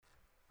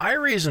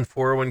IRAs and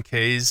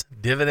 401ks,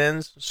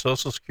 dividends,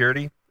 Social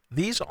Security,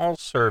 these all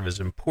serve as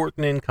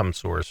important income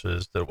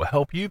sources that will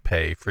help you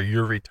pay for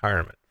your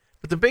retirement.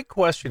 But the big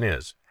question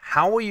is,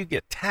 how will you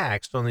get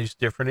taxed on these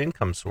different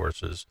income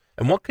sources?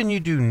 And what can you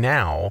do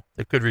now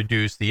that could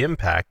reduce the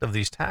impact of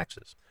these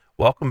taxes?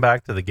 Welcome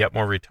back to the Get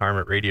More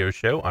Retirement Radio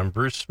Show. I'm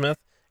Bruce Smith,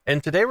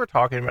 and today we're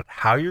talking about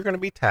how you're going to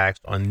be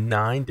taxed on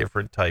 9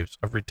 different types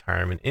of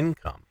retirement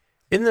income.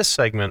 In this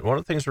segment, one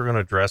of the things we're going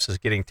to address is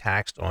getting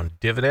taxed on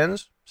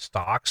dividends,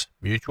 stocks,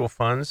 mutual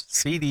funds,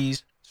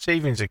 CDs,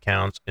 savings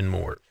accounts, and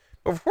more.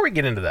 But before we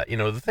get into that,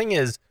 the thing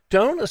is,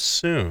 don't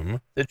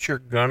assume that you're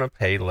going to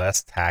pay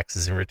less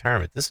taxes in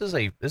retirement. This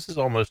is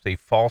almost a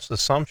false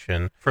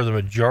assumption for the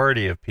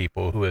majority of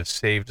people who have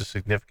saved a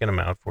significant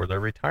amount for their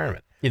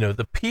retirement.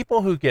 The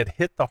people who get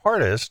hit the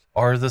hardest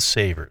are the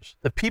savers.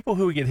 The people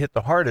who get hit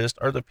the hardest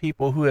are the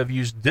people who have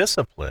used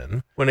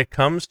discipline when it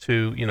comes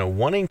to,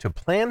 wanting to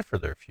plan for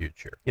their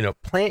future. You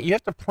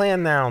have to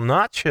plan now,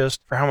 not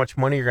just for how much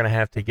money you're going to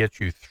have to get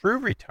you through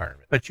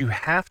retirement, but you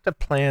have to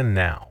plan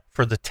now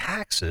for the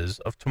taxes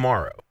of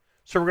tomorrow.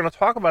 So we're going to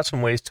talk about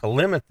some ways to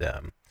limit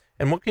them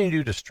and what can you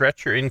do to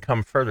stretch your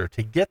income further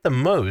to get the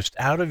most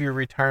out of your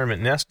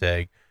retirement nest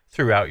egg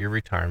throughout your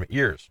retirement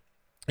years.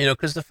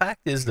 Because the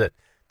fact is that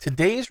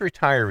today's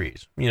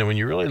retirees, when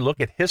you really look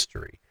at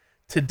history,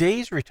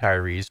 today's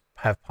retirees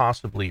have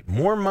possibly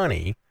more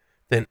money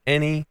than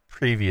any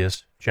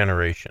previous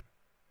generation.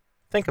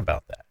 Think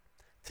about that.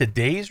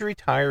 Today's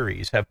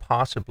retirees have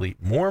possibly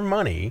more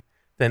money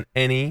than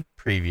any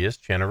previous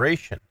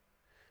generation.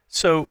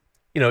 So,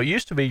 it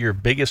used to be your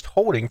biggest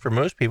holding for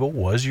most people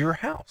was your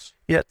house.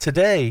 Yet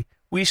today,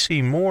 we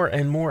see more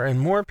and more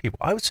and more people.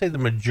 I would say the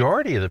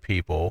majority of the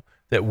people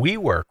that we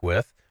work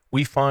with,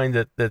 we find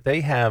that they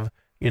have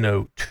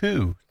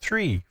 2,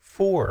 3,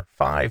 4,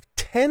 5,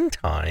 10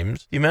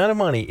 times the amount of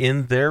money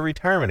in their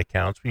retirement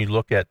accounts. When you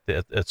look at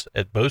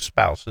both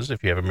spouses,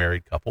 if you have a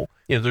married couple,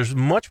 there's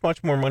much,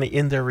 much more money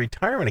in their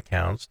retirement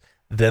accounts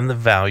than the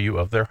value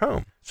of their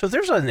home. So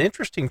there's an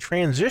interesting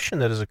transition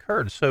that has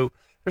occurred. So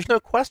there's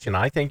no question.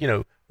 I think,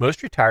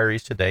 most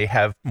retirees today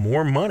have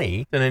more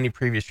money than any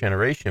previous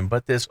generation,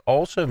 but this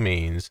also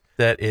means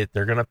that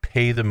they're going to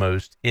pay the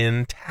most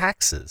in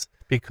taxes.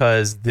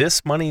 Because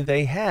this money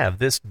they have,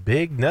 this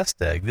big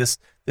nest egg, this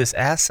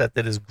asset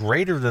that is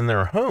greater than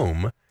their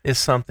home, is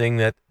something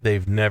that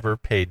they've never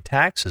paid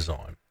taxes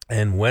on.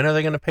 And when are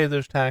they going to pay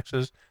those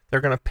taxes? They're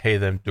going to pay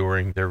them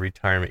during their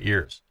retirement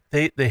years.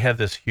 They have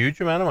this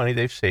huge amount of money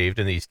they've saved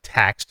in these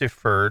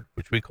tax-deferred,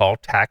 which we call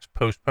tax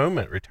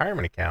postponement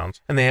retirement accounts,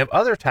 and they have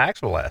other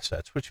taxable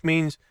assets, which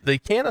means they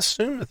can't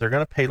assume that they're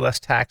going to pay less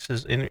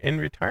taxes in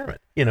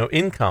retirement.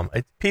 Income.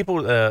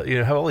 People,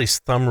 have all these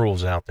thumb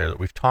rules out there that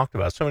we've talked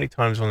about so many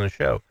times on the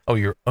show. Oh,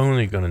 you're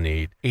only going to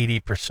need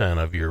 80%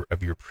 of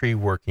your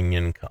pre-working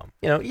income.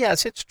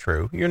 Yes, it's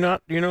true. You're no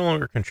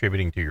longer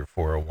contributing to your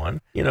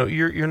 401.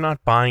 You're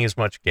not buying as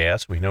much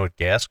gas. We know what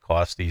gas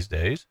costs these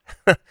days.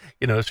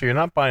 So you're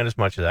not buying as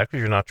much of that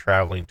because you're not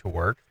traveling to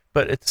work.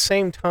 But at the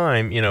same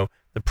time,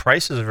 the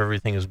prices of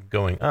everything is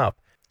going up.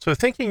 So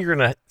thinking you're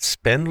going to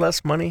spend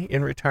less money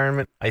in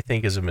retirement, I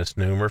think, is a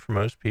misnomer for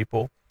most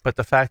people. But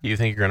the fact that you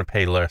think you're going to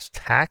pay less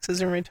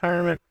taxes in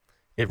retirement,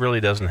 it really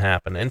doesn't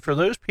happen. And for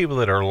those people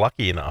that are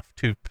lucky enough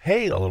to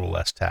pay a little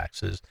less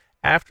taxes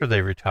after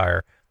they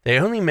retire, they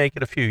only make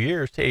it a few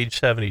years to age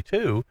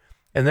 72,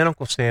 and then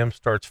Uncle Sam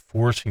starts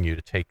forcing you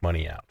to take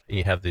money out. And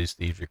you have these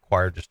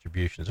required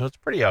distributions. So it's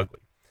pretty ugly.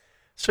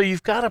 So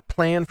you've got to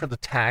plan for the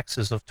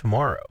taxes of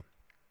tomorrow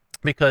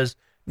because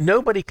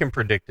nobody can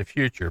predict the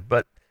future.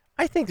 But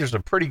I think there's a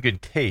pretty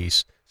good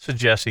case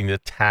suggesting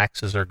that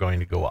taxes are going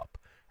to go up.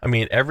 I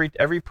mean,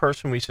 every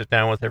person we sit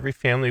down with, every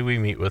family we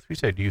meet with, we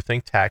say, do you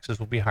think taxes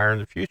will be higher in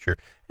the future?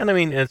 And I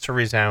mean, it's a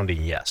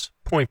resounding yes,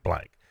 point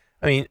blank.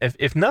 I mean,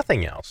 if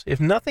nothing else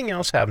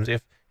happens,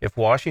 if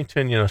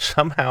Washington,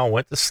 somehow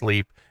went to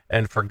sleep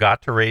and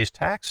forgot to raise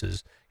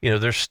taxes,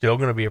 there's still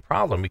going to be a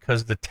problem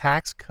because the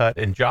Tax Cut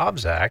and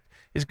Jobs Act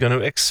is going to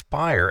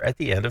expire at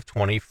the end of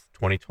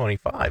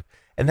 2025.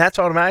 And that's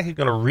automatically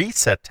going to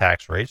reset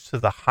tax rates to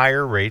the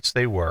higher rates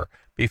they were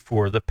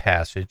before the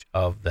passage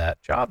of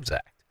that Jobs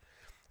Act.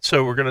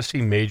 So we're going to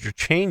see major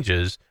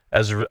changes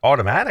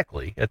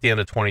automatically at the end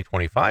of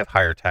 2025,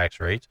 higher tax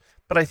rates,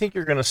 but I think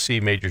you're going to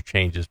see major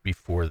changes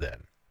before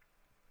then.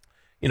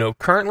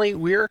 Currently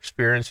we're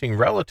experiencing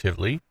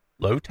relatively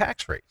low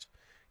tax rates.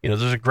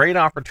 There's a great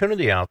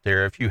opportunity out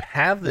there. If you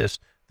have this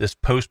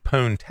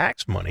postponed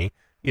tax money,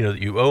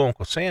 that you owe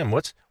Uncle Sam,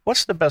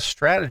 what's the best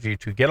strategy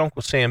to get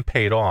Uncle Sam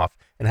paid off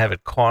and have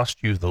it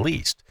cost you the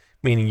least,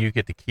 meaning you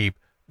get to keep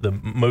the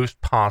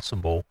most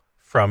possible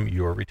from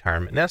your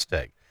retirement nest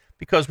egg?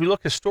 Because we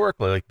look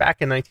historically, like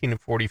back in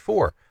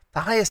 1944,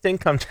 the highest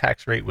income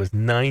tax rate was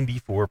 94%.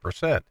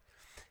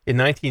 In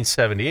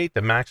 1978,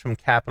 the maximum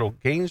capital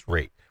gains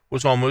rate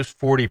was almost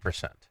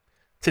 40%.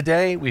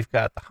 Today, we've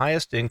got the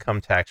highest income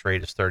tax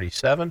rate is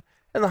 37%,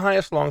 and the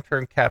highest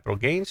long-term capital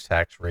gains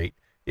tax rate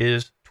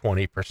is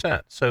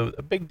 20%. So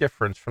a big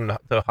difference from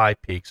the high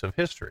peaks of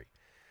history.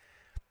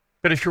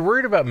 But if you're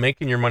worried about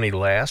making your money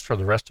last for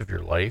the rest of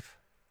your life,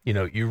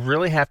 you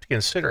really have to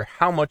consider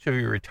how much of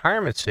your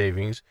retirement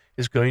savings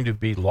is going to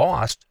be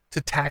lost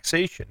to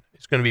taxation.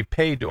 It's going to be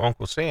paid to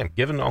Uncle Sam,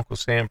 given to Uncle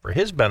Sam for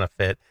his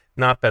benefit,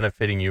 not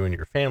benefiting you and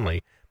your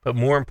family. But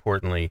more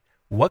importantly,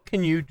 what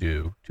can you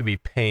do to be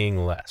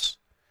paying less?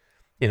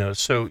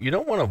 So you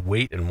don't want to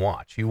wait and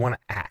watch. You want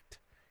to act.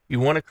 You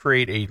want to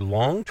create a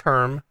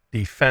long-term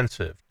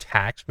defensive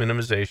tax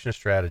minimization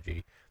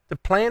strategy to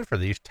plan for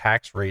these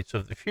tax rates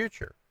of the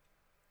future.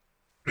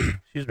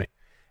 Excuse me.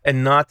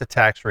 And not the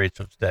tax rates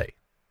of today.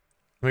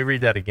 Let me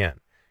read that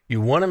again.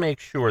 You want to make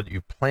sure that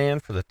you plan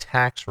for the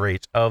tax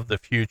rates of the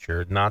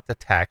future, not the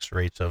tax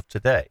rates of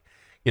today.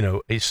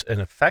 An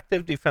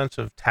effective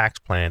defensive tax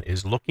plan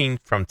is looking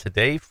from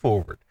today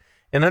forward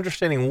and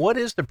understanding what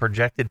is the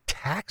projected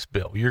tax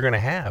bill you're going to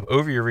have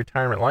over your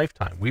retirement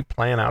lifetime. We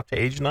plan out to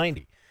age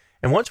 90.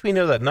 And once we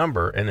know that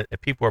number, and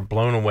people are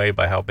blown away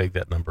by how big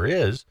that number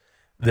is,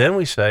 then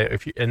we say,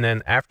 and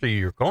then after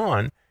you're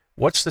gone,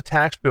 what's the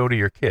tax bill to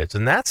your kids?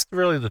 And that's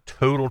really the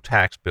total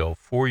tax bill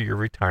for your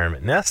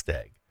retirement nest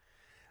egg.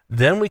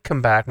 Then we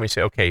come back and we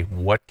say, okay,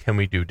 what can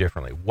we do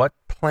differently? What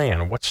plan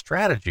or what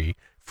strategy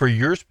for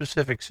your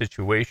specific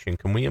situation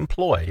can we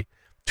employ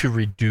to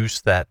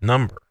reduce that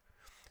number?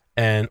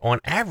 And on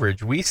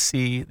average, we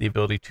see the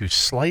ability to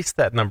slice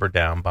that number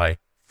down by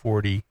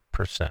 40%.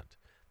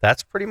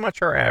 That's pretty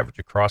much our average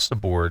across the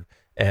board,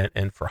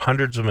 and for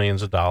hundreds of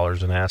millions of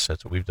dollars in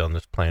assets that we've done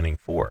this planning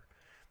for.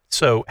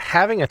 So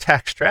having a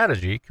tax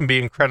strategy can be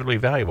incredibly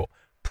valuable,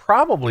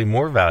 probably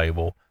more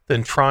valuable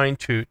than trying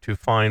to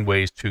find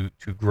ways to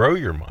grow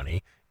your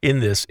money in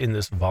this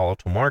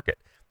volatile market.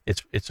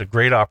 It's a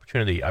great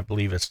opportunity. I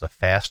believe it's the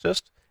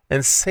fastest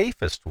and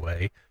safest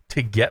way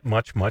to get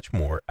much, much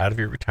more out of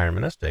your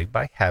retirement nest egg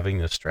by having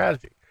this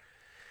strategy.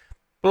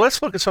 But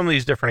let's look at some of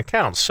these different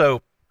accounts.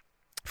 So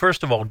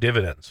first of all,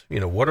 dividends.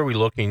 What are we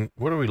looking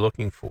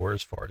for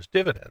as far as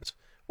dividends?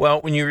 Well,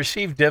 when you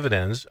receive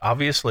dividends,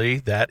 obviously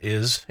that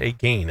is a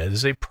gain. It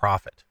is a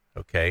profit,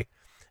 okay?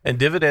 And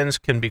dividends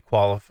can be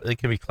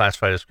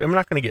classified as, I'm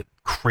not going to get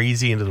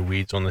crazy into the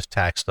weeds on this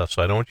tax stuff,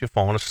 so I don't want you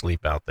falling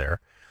asleep out there.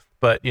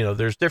 But,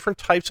 there's different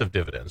types of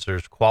dividends.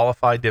 There's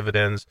qualified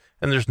dividends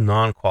and there's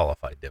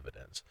non-qualified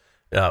dividends.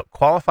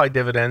 Qualified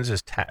dividends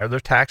they're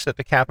taxed at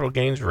the capital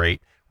gains rate,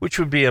 which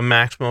would be a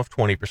maximum of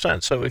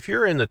 20%. So if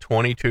you're in the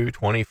 22,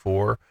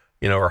 24,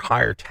 or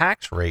higher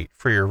tax rate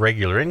for your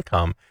regular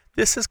income,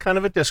 this is kind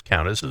of a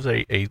discount. This is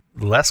a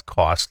less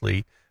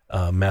costly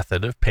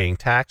method of paying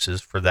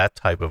taxes for that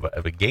type of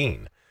a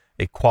gain,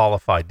 a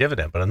qualified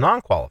dividend. But a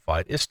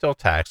non-qualified is still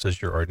taxed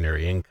as your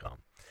ordinary income.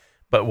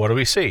 But what do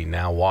we see?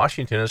 Now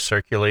Washington is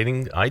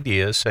circulating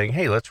ideas saying,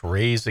 hey, let's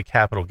raise the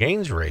capital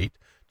gains rate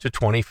to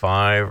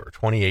 25 or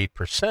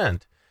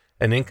 28%,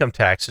 and income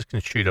taxes can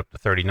shoot up to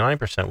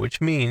 39%, which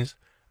means,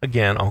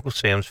 again, Uncle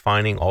Sam's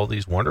finding all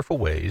these wonderful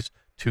ways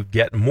to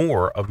get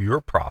more of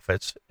your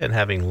profits and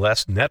having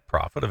less net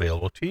profit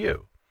available to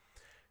you.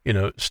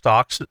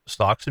 Stocks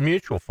and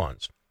mutual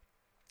funds.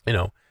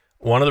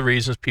 One of the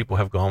reasons people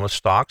have gone with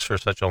stocks for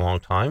such a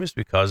long time is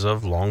because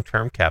of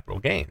long-term capital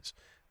gains.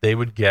 They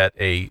would get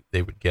a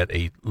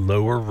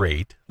lower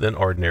rate than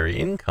ordinary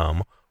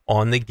income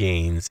on the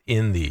gains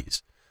in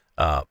these.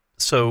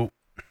 So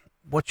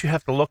what you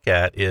have to look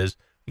at is,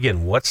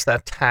 again, what's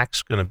that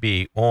tax going to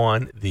be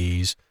on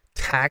these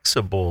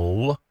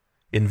taxable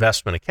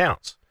investment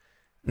accounts?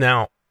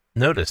 Now,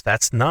 notice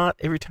that's not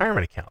a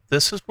retirement account.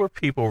 This is where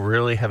people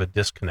really have a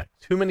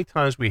disconnect. Too many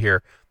times we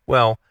hear,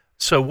 well,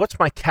 so what's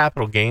my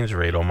capital gains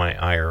rate on my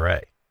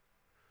IRA?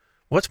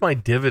 What's my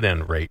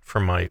dividend rate for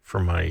my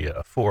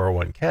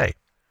 401k?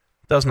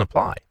 Doesn't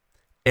apply.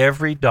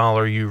 Every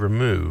dollar you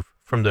remove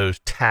from those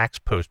tax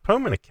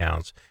postponement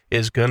accounts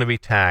is going to be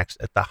taxed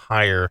at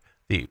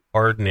the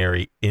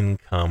ordinary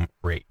income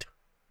rate,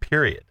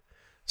 period.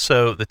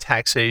 So the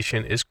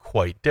taxation is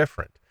quite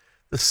different.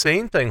 The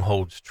same thing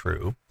holds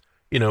true,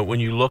 when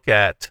you look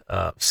at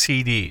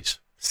CDs,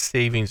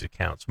 savings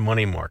accounts,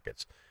 money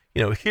markets.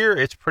 Here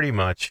it's pretty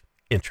much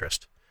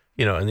interest.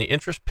 And the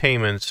interest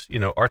payments,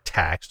 are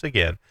taxed,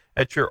 again,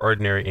 at your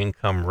ordinary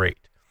income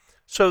rate.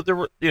 So there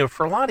were,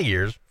 for a lot of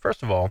years,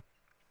 first of all,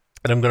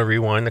 and I'm going to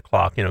rewind the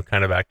clock,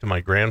 kind of back to my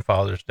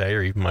grandfather's day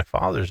or even my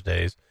father's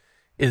days,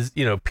 is,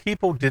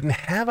 people didn't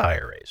have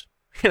IRAs.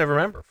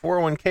 Remember,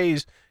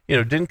 401ks,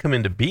 didn't come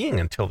into being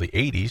until the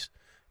 80s.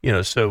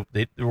 So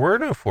there were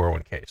no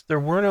 401ks. There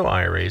were no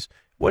IRAs.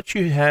 What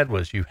you had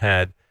was you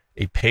had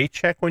a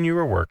paycheck when you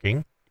were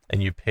working,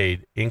 and you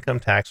paid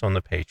income tax on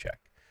the paycheck.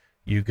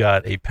 You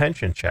got a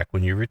pension check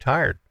when you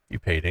retired. You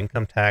paid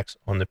income tax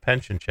on the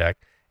pension check,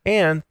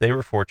 and they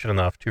were fortunate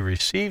enough to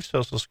receive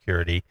Social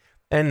Security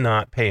and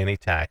not pay any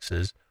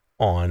taxes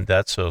on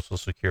that Social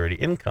Security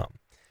income.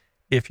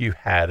 If you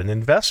had an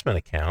investment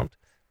account,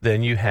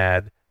 then you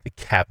had the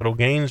capital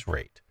gains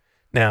rate.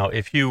 Now,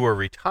 if you were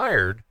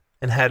retired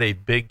and had a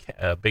big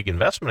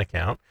investment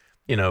account,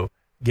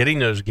 getting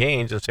those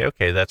gains and say,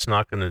 okay, that's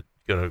not going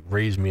to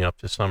raise me up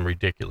to some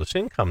ridiculous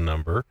income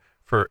number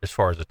for as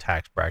far as a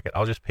tax bracket.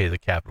 I'll just pay the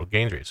capital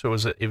gains rate. So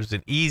it was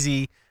an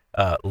easy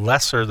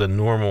lesser than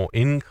normal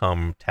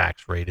income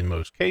tax rate in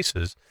most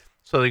cases.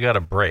 So they got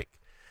a break.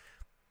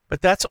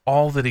 But that's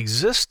all that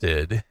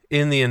existed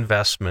in the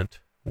investment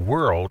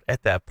world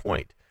at that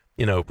point.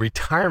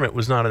 Retirement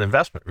was not an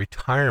investment.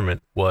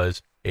 Retirement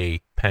was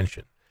a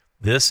pension.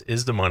 This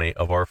is the money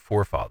of our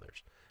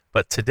forefathers.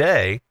 But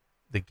today,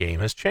 the game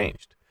has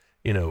changed.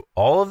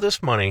 All of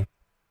this money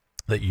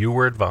that you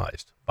were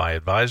advised by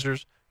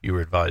advisors, you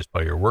were advised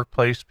by your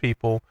workplace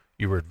people,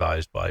 you were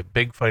advised by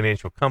big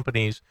financial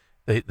companies,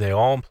 they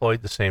all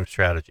employed the same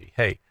strategy.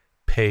 Hey,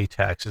 pay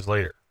taxes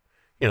later.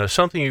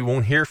 Something you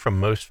won't hear from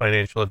most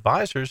financial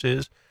advisors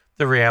is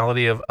the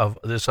reality of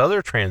this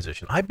other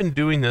transition. I've been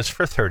doing this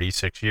for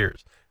 36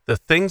 years. The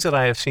things that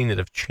I have seen that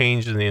have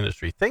changed in the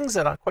industry, things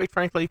that, quite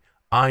frankly,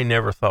 I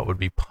never thought would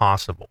be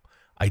possible.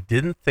 I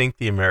didn't think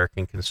the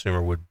American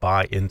consumer would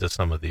buy into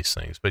some of these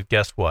things, but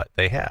guess what?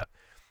 They have.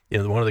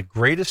 One of the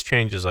greatest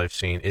changes I've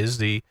seen is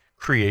the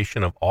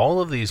creation of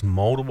all of these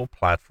multiple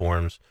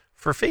platforms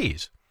for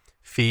fees.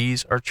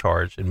 Fees are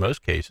charged in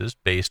most cases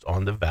based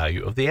on the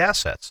value of the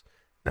assets.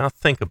 Now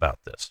think about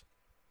this.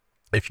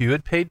 If you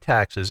had paid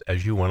taxes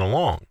as you went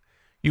along,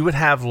 you would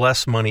have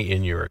less money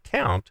in your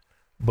account,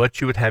 but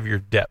you would have your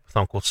debt with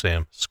Uncle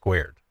Sam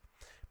squared.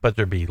 But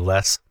there'd be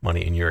less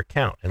money in your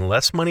account. And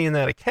less money in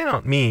that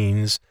account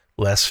means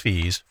less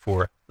fees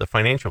for the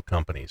financial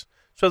companies.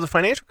 So the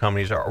financial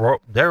companies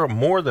they're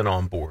more than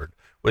on board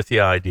with the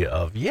idea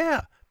of,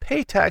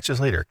 pay taxes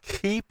later.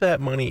 Keep that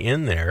money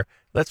in there.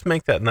 Let's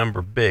make that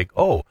number big.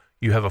 Oh,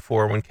 you have a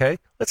 401k?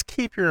 Let's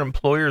keep your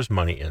employer's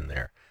money in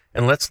there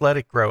and let's let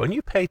it grow. And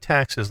you pay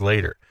taxes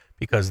later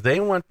because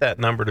they want that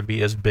number to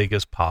be as big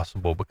as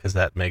possible because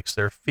that makes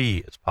their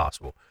fee as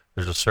possible.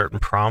 There's a certain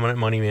prominent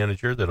money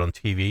manager that on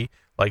TV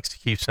likes to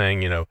keep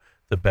saying,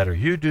 the better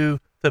you do,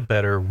 the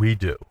better we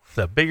do.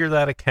 The bigger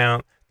that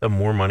account, the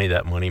more money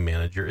that money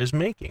manager is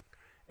making.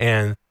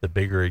 And the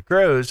bigger it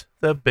grows,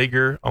 the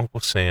bigger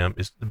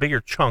the bigger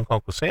chunk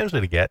Uncle Sam's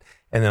going to get.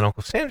 And then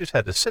Uncle Sam just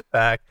had to sit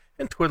back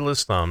and twiddle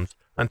his thumbs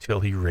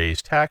until he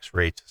raised tax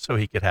rates so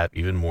he could have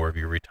even more of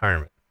your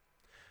retirement.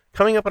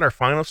 Coming up in our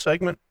final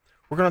segment,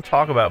 we're going to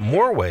talk about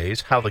more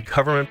ways how the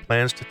government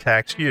plans to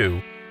tax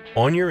you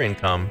on your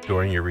income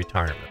during your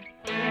retirement.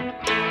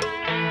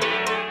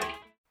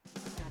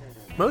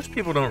 Most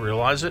people don't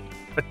realize it,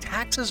 but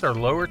taxes are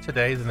lower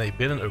today than they've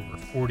been in over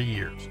 40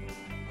 years.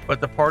 But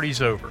the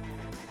party's over.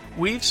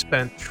 We've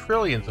spent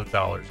trillions of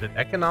dollars in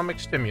economic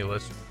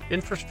stimulus,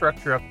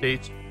 infrastructure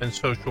updates, and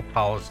social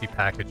policy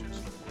packages.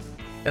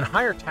 And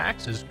higher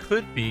taxes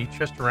could be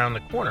just around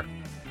the corner,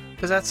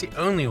 because that's the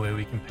only way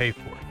we can pay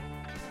for it.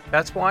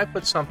 That's why I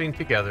put something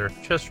together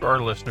just for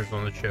our listeners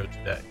on the show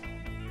today.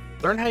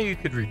 Learn how you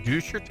could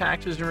reduce your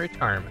taxes in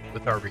retirement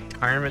with our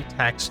retirement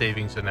tax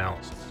savings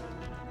analysis.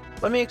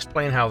 Let me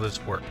explain how this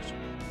works.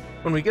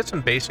 When we get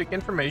some basic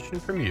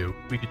information from you,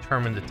 we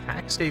determine the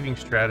tax saving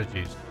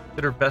strategies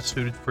that are best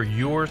suited for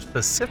your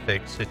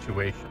specific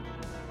situation.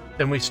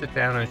 Then we sit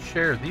down and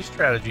share these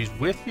strategies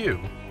with you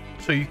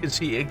so you can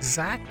see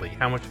exactly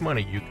how much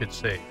money you could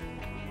save.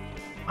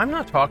 I'm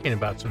not talking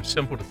about some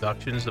simple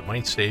deductions that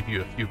might save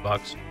you a few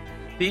bucks.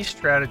 These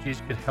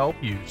strategies could help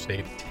you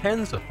save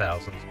tens of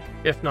thousands,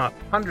 if not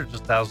hundreds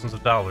of thousands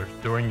of dollars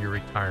during your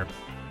retirement.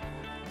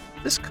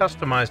 This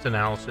customized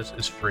analysis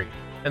is free,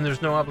 and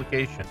there's no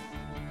obligation,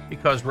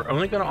 because we're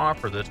only going to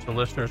offer this to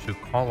listeners who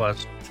call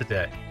us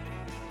today.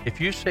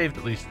 If you saved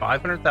at least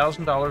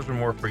 $500,000 or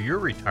more for your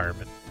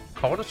retirement,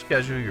 call to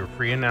schedule your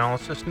free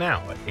analysis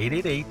now at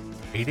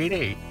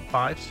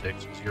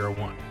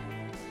 888-888-5601.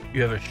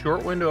 You have a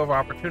short window of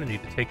opportunity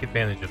to take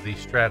advantage of these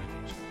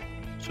strategies,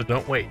 so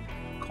don't wait.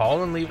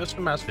 Call and leave us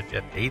a message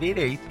at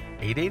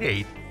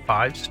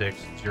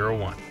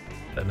 888-888-5601.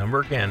 That number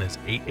again is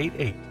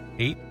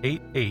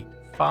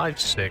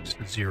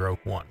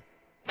 888-888-5601.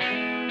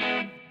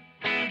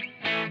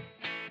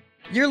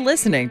 You're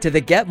listening to the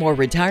Get More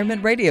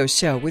Retirement Radio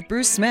Show with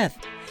Bruce Smith.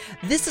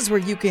 This is where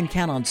you can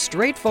count on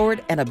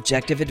straightforward and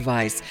objective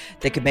advice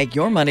that can make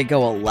your money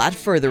go a lot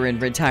further in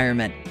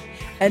retirement.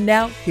 And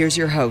now, here's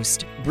your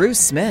host, Bruce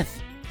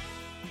Smith.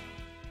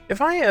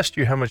 If I asked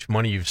you how much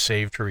money you've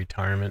saved for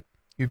retirement,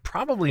 you'd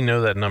probably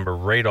know that number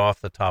right off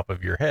the top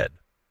of your head.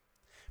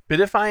 But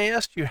if I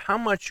asked you how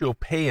much you'll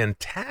pay in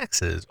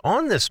taxes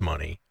on this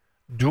money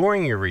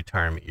during your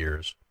retirement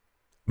years,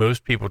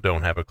 most people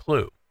don't have a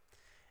clue.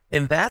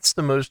 And that's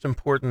the most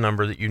important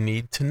number that you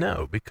need to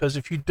know, because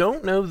if you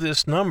don't know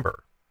this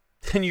number,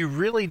 then you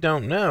really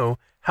don't know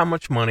how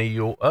much money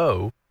you'll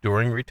owe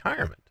during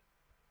retirement.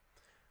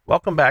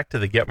 Welcome back to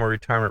the Get More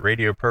Retirement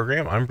Radio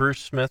program. I'm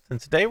Bruce Smith,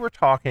 and today we're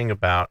talking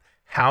about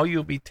how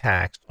you'll be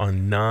taxed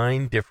on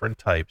 9 different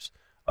types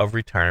of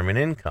retirement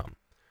income.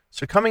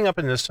 So coming up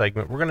in this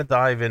segment, we're going to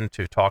dive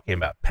into talking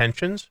about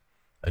pensions,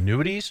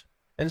 annuities,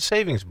 and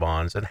savings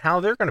bonds and how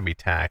they're going to be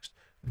taxed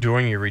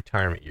during your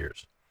retirement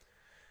years.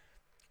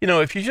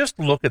 If you just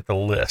look at the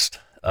list,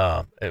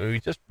 and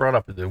we just brought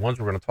up the ones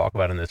we're going to talk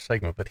about in this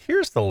segment, but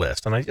here's the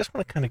list, and I just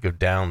want to kind of go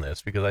down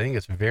this because I think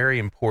it's very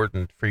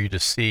important for you to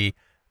see,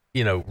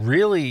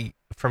 really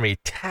from a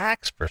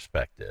tax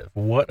perspective,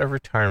 what a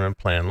retirement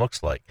plan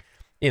looks like.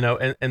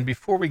 And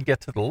before we get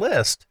to the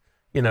list,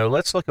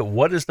 let's look at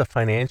what is the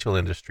financial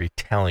industry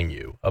telling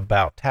you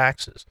about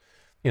taxes.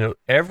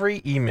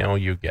 Every email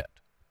you get,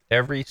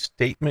 every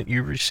statement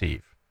you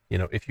receive,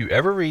 if you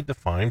ever read the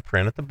fine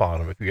print at the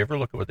bottom, if you ever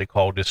look at what they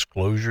call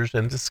disclosures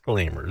and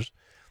disclaimers,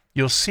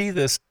 you'll see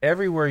this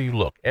everywhere you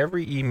look.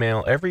 Every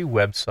email, every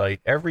website,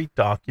 every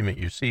document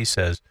you see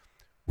says,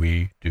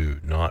 we do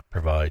not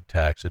provide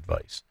tax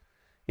advice.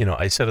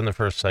 I said in the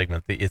first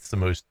segment that it's the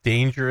most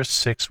dangerous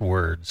 6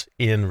 words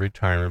in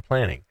retirement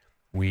planning.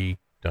 We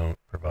don't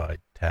provide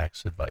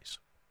tax advice.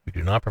 We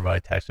do not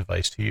provide tax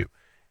advice to you.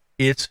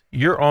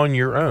 You're on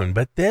your own,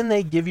 but then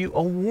they give you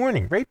a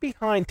warning right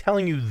behind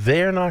telling you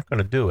they're not going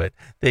to do it.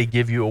 They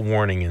give you a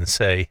warning and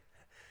say,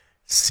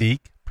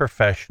 seek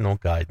professional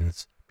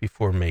guidance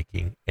before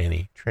making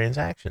any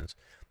transactions,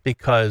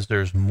 because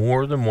there's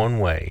more than one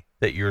way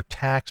that your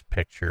tax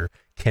picture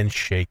can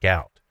shake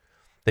out.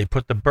 They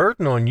put the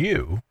burden on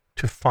you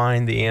to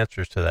find the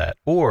answers to that.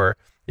 Or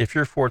if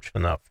you're fortunate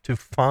enough to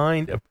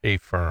find a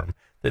firm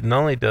that not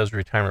only does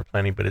retirement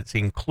planning, but it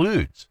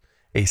includes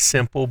a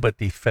simple but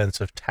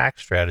defensive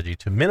tax strategy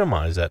to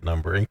minimize that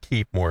number and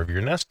keep more of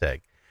your nest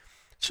egg.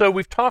 So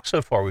we've talked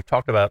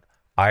about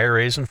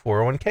IRAs and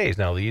 401ks.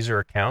 Now, these are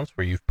accounts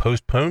where you've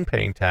postponed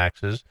paying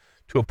taxes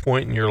to a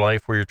point in your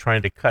life where you're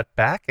trying to cut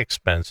back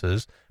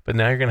expenses, but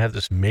now you're going to have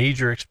this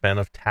major expense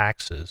of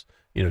taxes,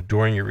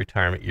 during your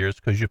retirement years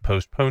because you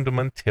postponed them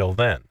until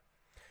then.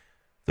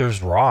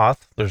 There's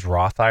Roth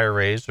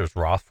IRAs, there's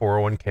Roth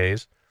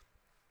 401ks.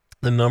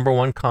 The number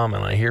one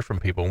comment I hear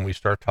from people when we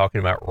start talking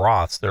about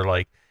Roths, they're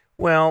like,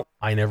 well,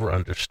 I never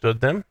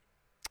understood them.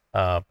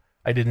 I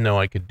didn't know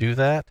I could do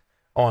that.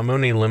 Oh, I'm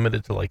only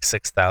limited to like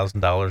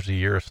 $6,000 a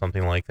year or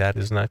something like that.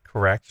 Isn't that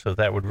correct? So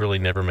that would really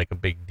never make a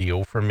big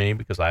deal for me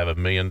because I have $1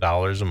 million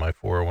in my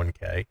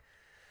 401k.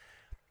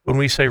 When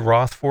we say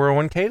Roth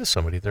 401k to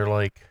somebody, they're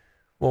like,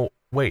 well,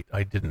 wait,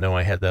 I didn't know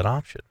I had that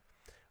option.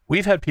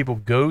 We've had people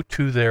go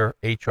to their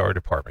HR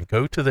department,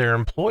 go to their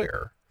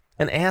employer,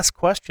 and ask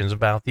questions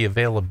about the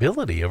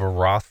availability of a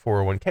Roth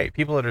 401k.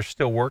 People that are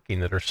still working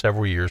that are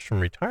several years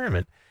from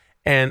retirement.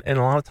 And a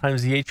lot of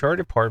times the HR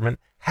department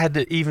had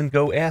to even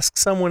go ask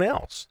someone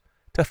else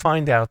to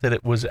find out that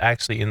it was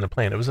actually in the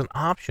plan. It was an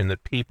option that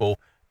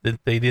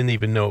they didn't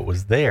even know it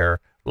was there,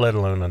 let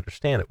alone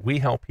understand it. We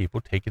help people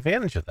take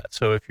advantage of that.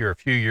 So if you're a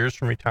few years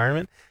from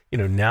retirement,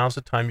 now's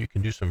the time you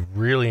can do some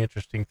really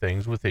interesting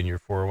things within your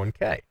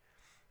 401k.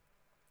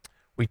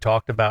 We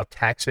talked about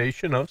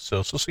taxation of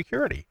Social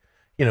Security.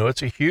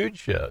 It's a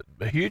huge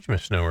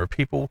misnomer.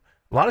 A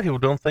lot of people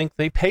don't think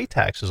they pay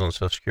taxes on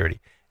Social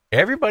Security.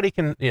 Everybody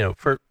can,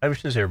 I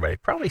shouldn't say everybody,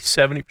 probably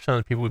 70% of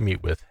the people we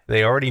meet with,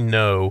 they already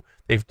know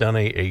they've done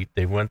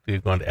they've gone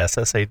to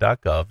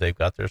SSA.gov, they've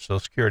got their Social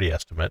Security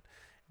estimate,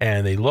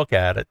 and they look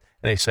at it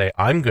and they say,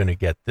 I'm going to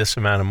get this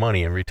amount of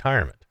money in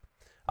retirement.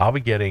 I'll be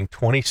getting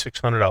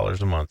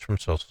 $2,600 a month from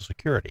Social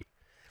Security.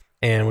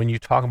 And when you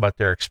talk about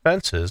their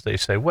expenses, they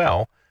say,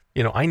 well,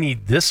 I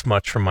need this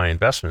much from my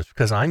investments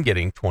because I'm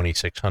getting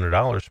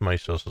 $2,600 from my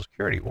Social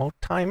Security. Well,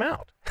 time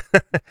out.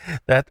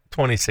 That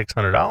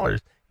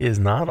 $2,600 is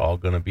not all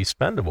going to be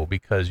spendable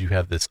because you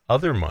have this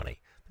other money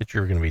that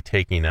you're going to be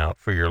taking out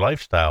for your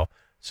lifestyle.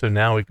 So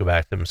now we go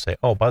back to them and say,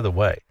 oh, by the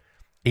way,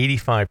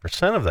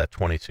 85% of that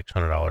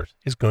 $2,600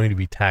 is going to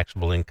be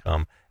taxable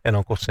income, and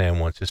Uncle Sam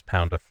wants his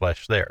pound of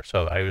flesh there.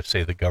 So I would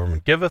say the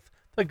government giveth,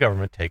 the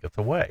government taketh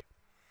away.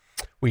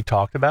 We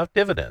talked about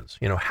dividends.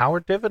 How are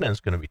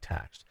dividends going to be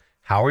taxed?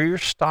 How are your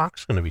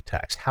stocks going to be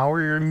taxed? How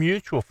are your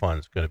mutual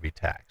funds going to be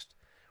taxed?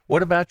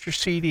 What about your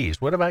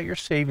CDs? What about your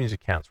savings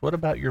accounts? What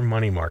about your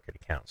money market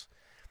accounts?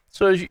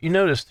 So as you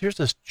notice, there's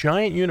this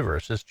giant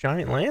universe, this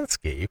giant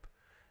landscape,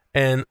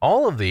 and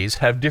all of these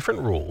have different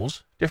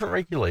rules, different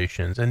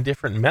regulations, and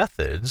different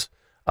methods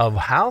of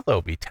how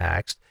they'll be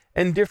taxed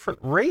and different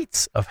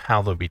rates of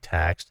how they'll be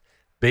taxed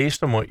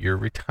based on what your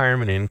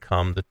retirement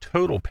income, the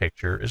total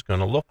picture, is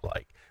going to look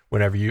like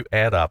whenever you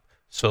add up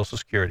Social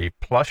Security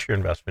plus your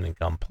investment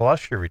income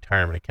plus your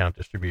retirement account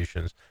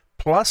distributions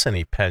plus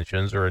any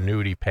pensions or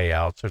annuity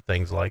payouts or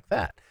things like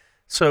that.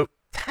 So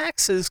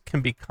taxes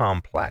can be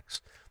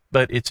complex,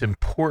 but it's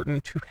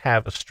important to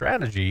have a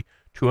strategy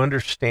to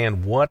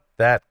understand what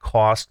that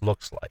cost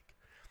looks like.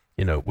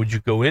 Would you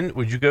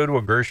go to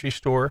a grocery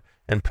store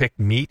and pick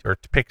meat or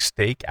pick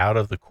steak out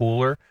of the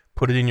cooler,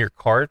 put it in your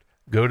cart,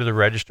 go to the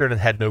register and it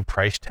had no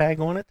price tag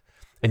on it,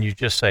 and you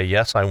just say,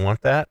 yes, I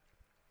want that,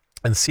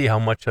 and see how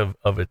much of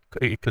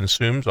it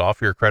consumes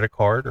off your credit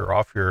card or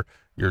off your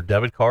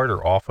debit card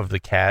or off of the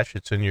cash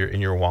it's in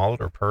your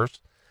wallet or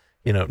purse?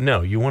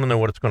 No, you want to know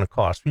what it's going to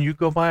cost. When you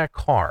go buy a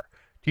car,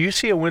 do you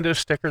see a window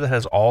sticker that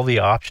has all the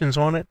options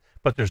on it,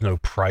 but there's no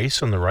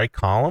price on the right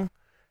column?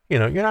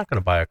 You're not going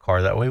to buy a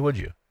car that way, would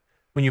you?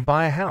 When you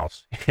buy a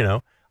house,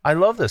 I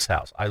love this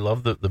house. I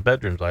love the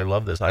bedrooms. I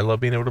love this. I love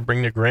being able to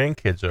bring the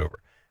grandkids over.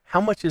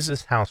 How much is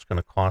this house going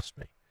to cost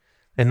me?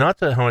 And not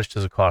to how much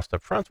does it cost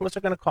up front, what's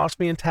it going to cost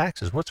me in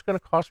taxes? What's it going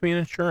to cost me in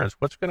insurance?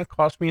 What's it going to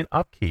cost me in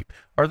upkeep?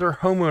 Are there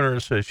homeowner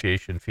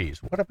association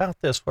fees? What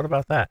about this? What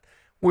about that?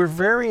 We're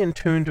very in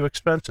tune to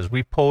expenses.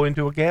 We pull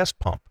into a gas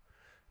pump.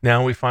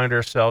 Now we find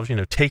ourselves,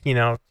 taking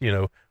out,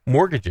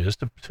 mortgages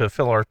to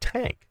fill our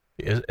tank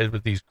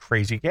with these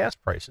crazy gas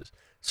prices.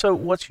 So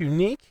what's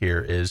unique here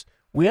is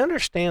we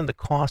understand the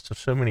cost of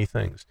so many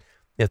things,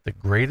 yet the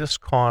greatest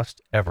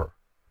cost ever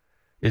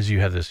is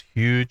you have this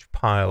huge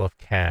pile of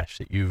cash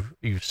that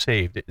you've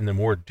saved. And the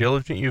more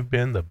diligent you've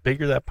been, the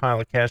bigger that pile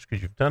of cash,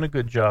 because you've done a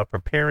good job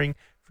preparing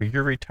for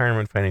your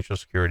retirement financial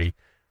security,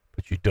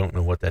 but you don't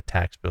know what that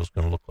tax bill is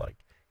going to look like.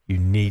 You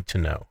need to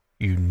know.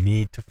 You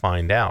need to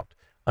find out,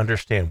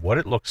 understand what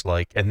it looks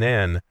like, and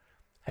then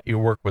you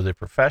work with a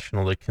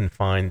professional that can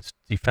find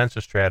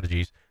defensive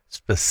strategies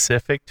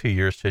specific to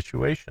your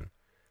situation,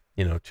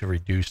 to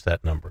reduce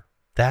that number.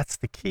 That's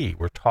the key.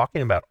 We're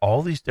talking about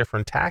all these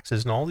different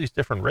taxes and all these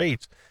different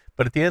rates,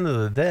 but at the end of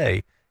the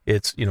day,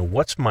 it's,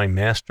 what's my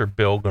master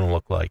bill going to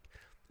look like?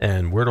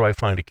 And where do I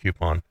find a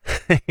coupon?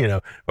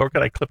 Or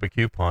can I clip a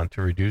coupon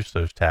to reduce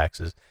those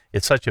taxes?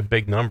 It's such a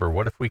big number.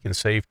 What if we can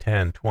save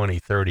 10, 20,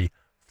 30,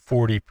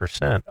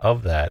 40%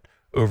 of that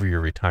over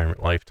your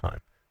retirement lifetime?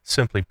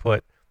 Simply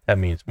put, that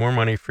means more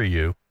money for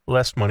you,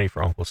 less money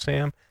for Uncle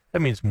Sam.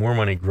 That means more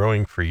money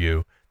growing for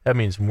you. That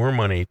means more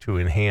money to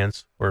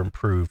enhance or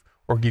improve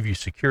or give you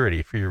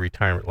security for your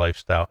retirement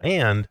lifestyle.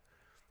 And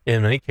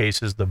in many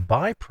cases, the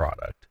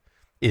byproduct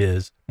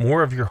is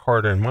more of your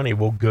hard-earned money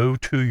will go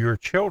to your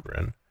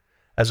children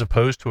as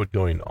opposed to it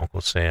going to Uncle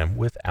Sam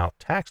without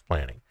tax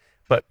planning.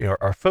 But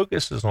our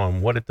focus is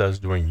on what it does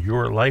during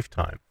your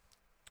lifetime.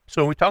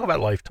 So when we talk about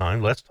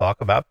lifetime, let's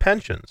talk about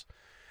pensions.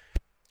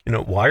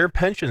 Why are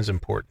pensions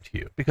important to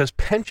you? Because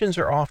pensions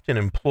are often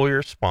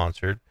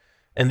employer-sponsored,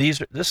 and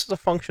this is a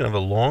function of a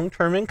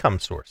long-term income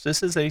source.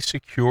 This is a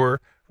secure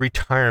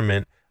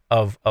retirement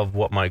of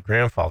what my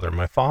grandfather and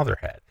my father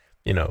had.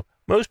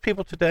 Most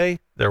people today,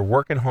 they're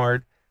working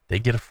hard. They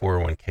get a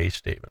 401k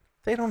statement.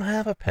 They don't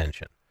have a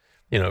pension.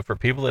 For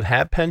people that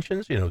have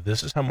pensions,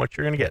 this is how much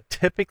you're going to get.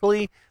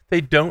 Typically,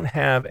 they don't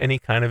have any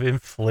kind of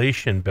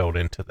inflation built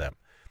into them.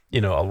 A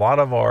lot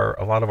of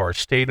our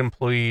state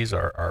employees,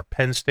 our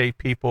Penn State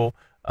people,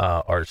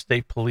 our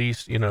state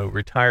police,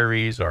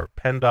 retirees, our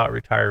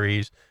PennDOT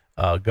retirees,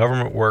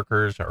 government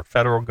workers, our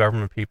federal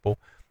government people.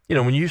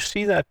 When you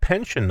see that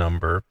pension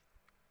number,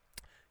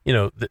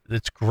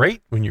 it's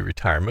great when you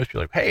retire. Most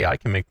people are like, hey, I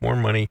can make more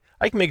money.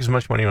 I can make as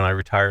much money when I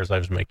retire as I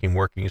was making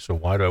working. So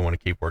why do I want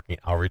to keep working?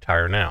 I'll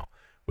retire now.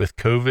 With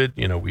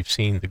COVID, we've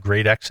seen the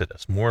great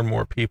exodus. More and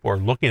more people are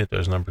looking at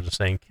those numbers and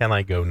saying, can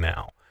I go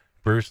now?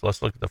 Bruce,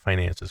 let's look at the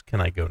finances.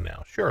 Can I go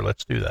now? Sure,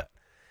 let's do that.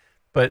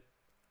 But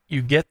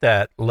you get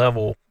that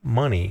level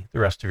money the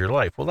rest of your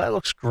life. Well, that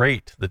looks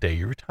great the day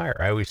you retire.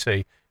 I always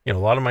say, a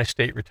lot of my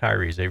state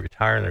retirees, they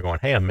retire and they're going,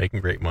 hey, I'm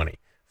making great money.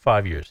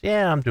 5 years,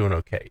 yeah, I'm doing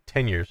okay.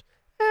 10 years,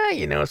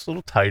 it's a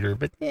little tighter,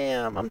 but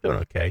yeah, I'm doing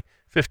okay.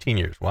 15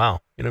 years, wow,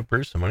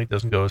 Bruce, the money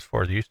doesn't go as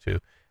far as it used to.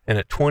 And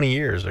at 20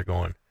 years, they're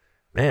going,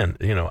 man,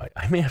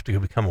 I may have to go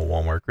become a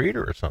Walmart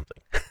greeter or something.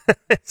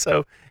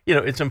 So,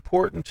 it's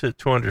important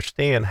to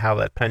understand how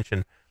that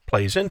pension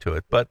plays into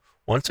it. But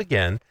once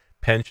again,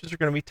 pensions are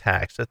going to be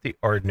taxed at the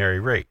ordinary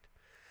rate.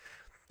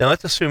 Now,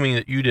 that's assuming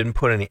that you didn't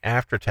put any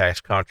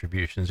after-tax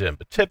contributions in.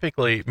 But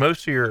typically,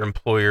 most of your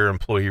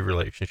employer-employee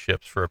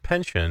relationships for a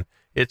pension,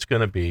 it's going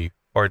to be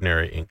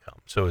ordinary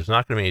income. So it's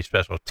not going to be any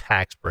special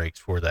tax breaks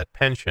for that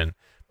pension.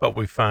 But what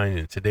we find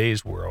in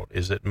today's world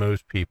is that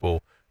most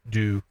people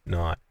do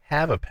not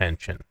have a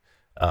pension.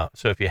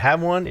 So if you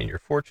have one and you're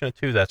fortunate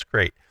to, that's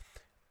great.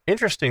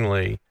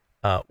 Interestingly,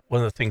 one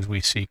of the things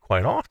we see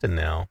quite often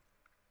now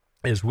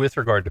is with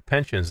regard to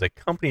pensions that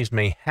companies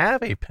may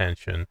have a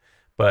pension,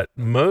 but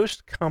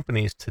most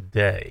companies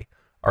today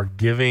are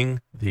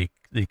giving the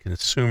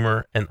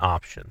consumer an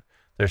option.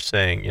 They're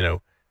saying,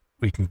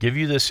 we can give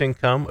you this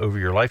income over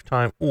your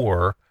lifetime,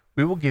 or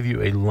we will give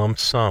you a lump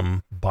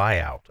sum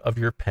buyout of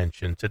your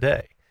pension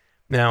today.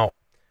 Now,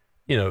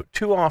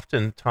 too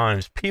often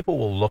times people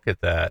will look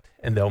at that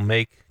and they'll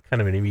make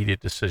kind of an immediate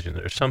decision.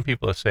 There's some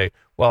people that say,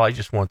 well, I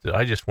just want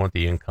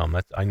the income.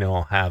 I know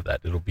I'll have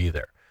that. It'll be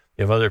there.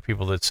 You have other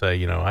people that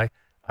say,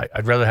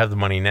 I'd rather have the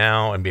money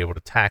now and be able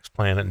to tax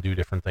plan it and do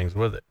different things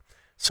with it.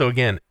 So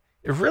again,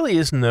 there really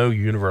is no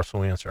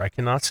universal answer. I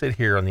cannot sit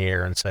here on the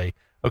air and say,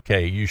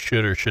 okay, you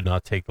should or should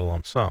not take the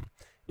lump sum.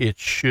 It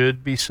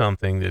should be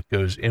something that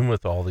goes in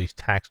with all these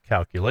tax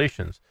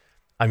calculations.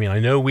 I mean, I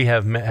know we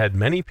have had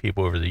many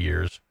people over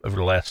the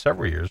last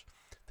several years,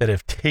 that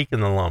have taken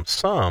the lump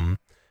sum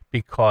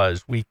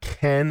because we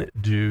can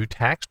do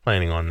tax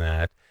planning on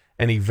that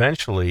and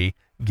eventually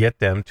get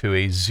them to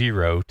a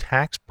zero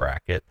tax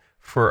bracket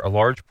for a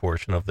large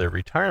portion of their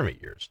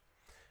retirement years.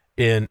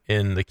 In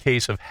the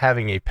case of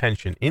having a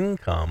pension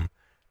income,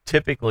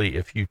 typically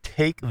if you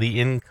take the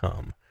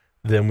income,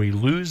 then we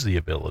lose the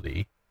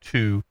ability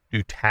to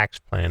do tax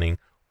planning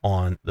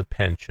on the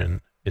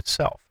pension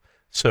itself.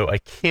 So I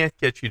can't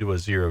get you to a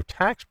zero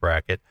tax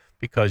bracket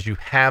because you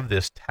have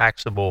this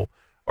taxable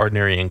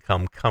ordinary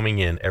income coming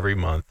in every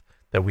month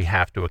that we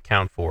have to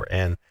account for,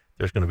 and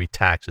there's going to be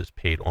taxes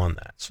paid on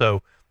that.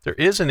 So there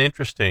is an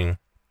interesting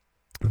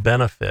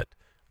benefit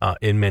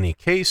in many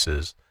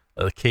cases.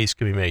 The case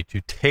can be made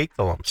to take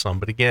the lump sum,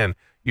 but again,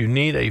 you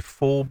need a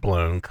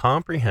full-blown,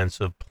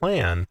 comprehensive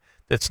plan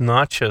that's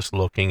not just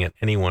looking at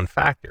any one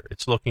factor.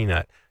 It's looking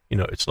at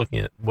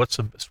what's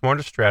the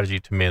smartest strategy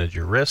to manage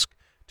your risk,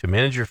 to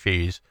manage your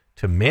fees,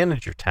 to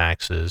manage your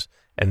taxes,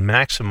 and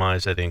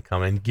maximize that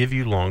income and give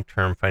you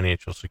long-term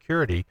financial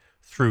security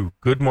through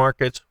good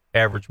markets,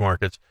 average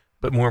markets,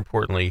 but more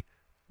importantly,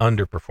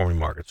 underperforming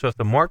markets. So if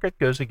the market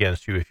goes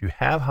against you, if you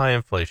have high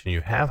inflation,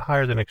 you have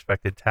higher than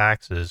expected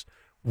taxes,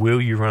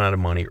 will you run out of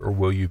money or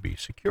will you be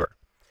secure?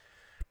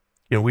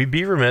 We'd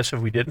be remiss if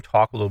we didn't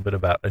talk a little bit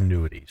about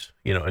annuities.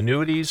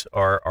 Annuities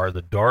are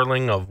the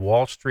darling of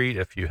Wall Street.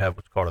 If you have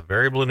what's called a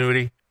variable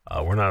annuity,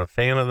 we're not a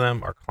fan of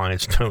them. Our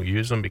clients don't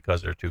use them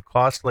because they're too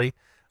costly.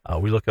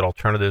 We look at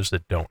alternatives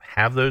that don't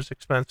have those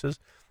expenses.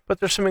 But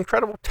there's some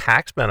incredible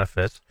tax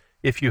benefits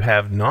if you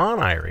have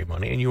non-IRA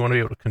money and you want to be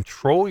able to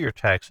control your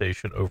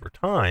taxation over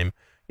time.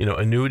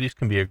 Annuities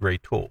can be a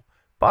great tool.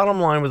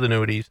 Bottom line with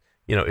annuities,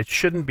 it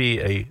shouldn't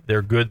be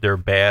they're good, they're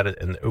bad,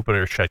 and open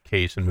or shut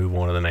case and move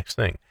on to the next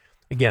thing.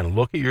 Again,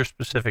 look at your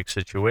specific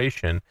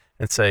situation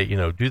and say,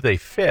 do they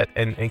fit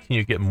and can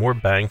you get more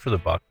bang for the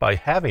buck by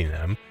having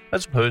them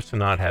as opposed to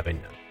not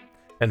having them?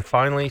 And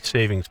finally,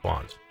 savings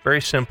bonds.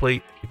 Very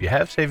simply, if you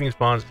have savings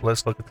bonds,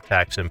 let's look at the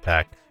tax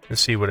impact and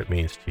see what it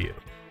means to you.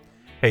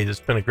 Hey, this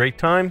has been a great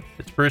time.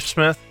 It's Bruce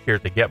Smith here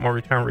at the Get More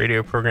Retirement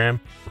Radio program.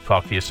 We'll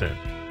talk to you soon.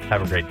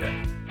 Have a great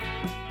day.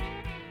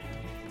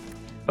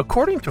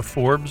 According to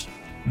Forbes,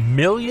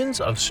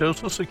 millions of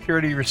Social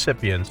Security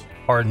recipients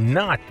are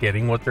not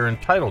getting what they're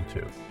entitled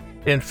to.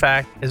 In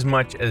fact, as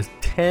much as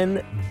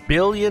 $10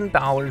 billion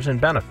in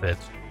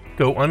benefits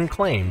go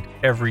unclaimed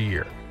every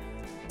year.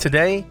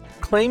 Today,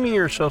 claiming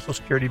your Social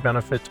Security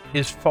benefits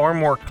is far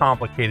more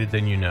complicated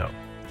than you know.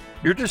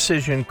 Your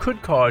decision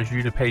could cause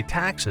you to pay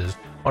taxes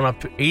on up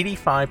to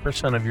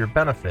 85% of your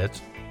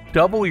benefits,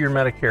 double your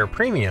Medicare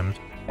premiums,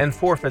 and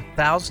forfeit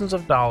thousands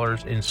of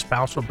dollars in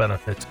spousal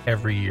benefits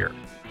every year.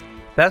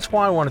 That's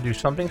why I want to do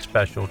something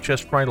special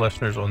just for my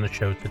listeners on the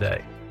show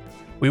today.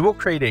 We will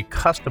create a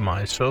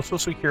customized Social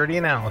Security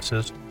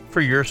analysis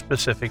for your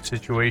specific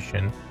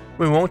situation.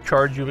 We won't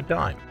charge you a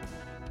dime.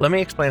 Let me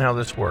explain how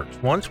this works.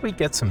 Once we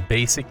get some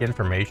basic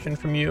information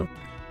from you,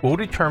 we'll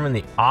determine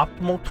the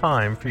optimal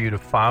time for you to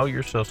file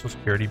your Social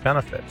Security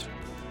benefits.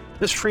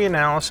 This free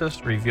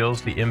analysis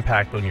reveals the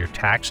impact on your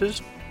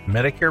taxes,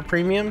 Medicare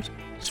premiums,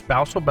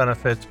 spousal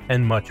benefits,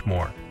 and much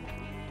more.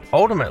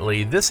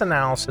 Ultimately, this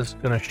analysis is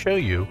going to show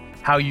you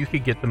how you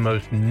could get the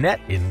most net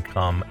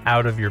income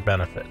out of your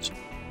benefits.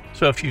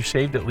 So if you've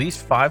saved at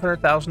least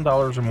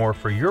 $500,000 or more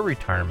for your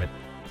retirement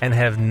and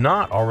have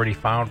not already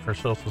filed for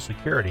Social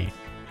Security,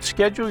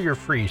 schedule your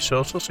free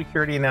Social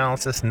Security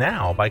analysis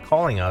now by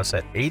calling us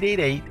at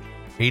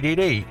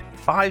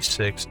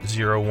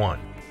 888-888-5601.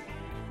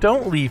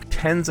 Don't leave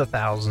tens of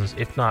thousands,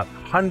 if not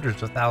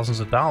hundreds of thousands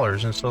of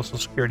dollars in Social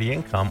Security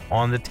income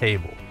on the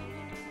table.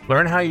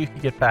 Learn how you can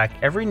get back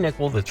every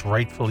nickel that's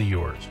rightfully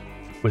yours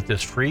with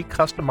this free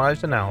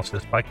customized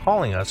analysis by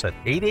calling us at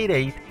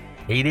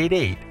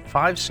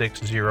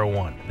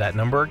 888-888-5601. That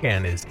number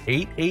again is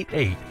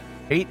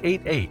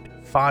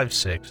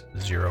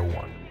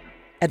 888-888-5601.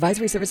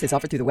 Advisory services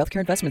offered through the WealthCare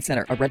Investment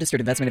Center, a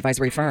registered investment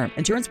advisory firm.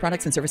 Insurance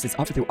products and services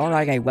offered through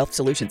RIA Wealth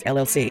Solutions,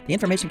 LLC. The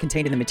information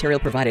contained in the material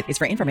provided is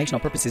for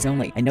informational purposes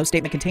only, and no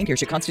statement contained here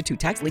should constitute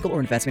tax, legal, or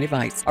investment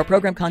advice. Our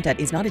program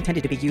content is not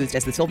intended to be used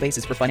as the sole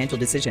basis for financial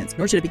decisions,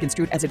 nor should it be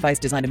construed as advice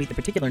designed to meet the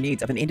particular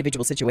needs of an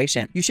individual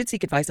situation. You should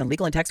seek advice on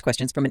legal and tax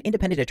questions from an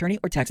independent attorney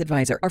or tax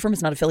advisor. Our firm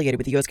is not affiliated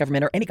with the U.S.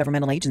 government or any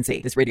governmental agency.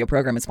 This radio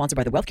program is sponsored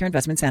by the WealthCare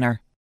Investment Center.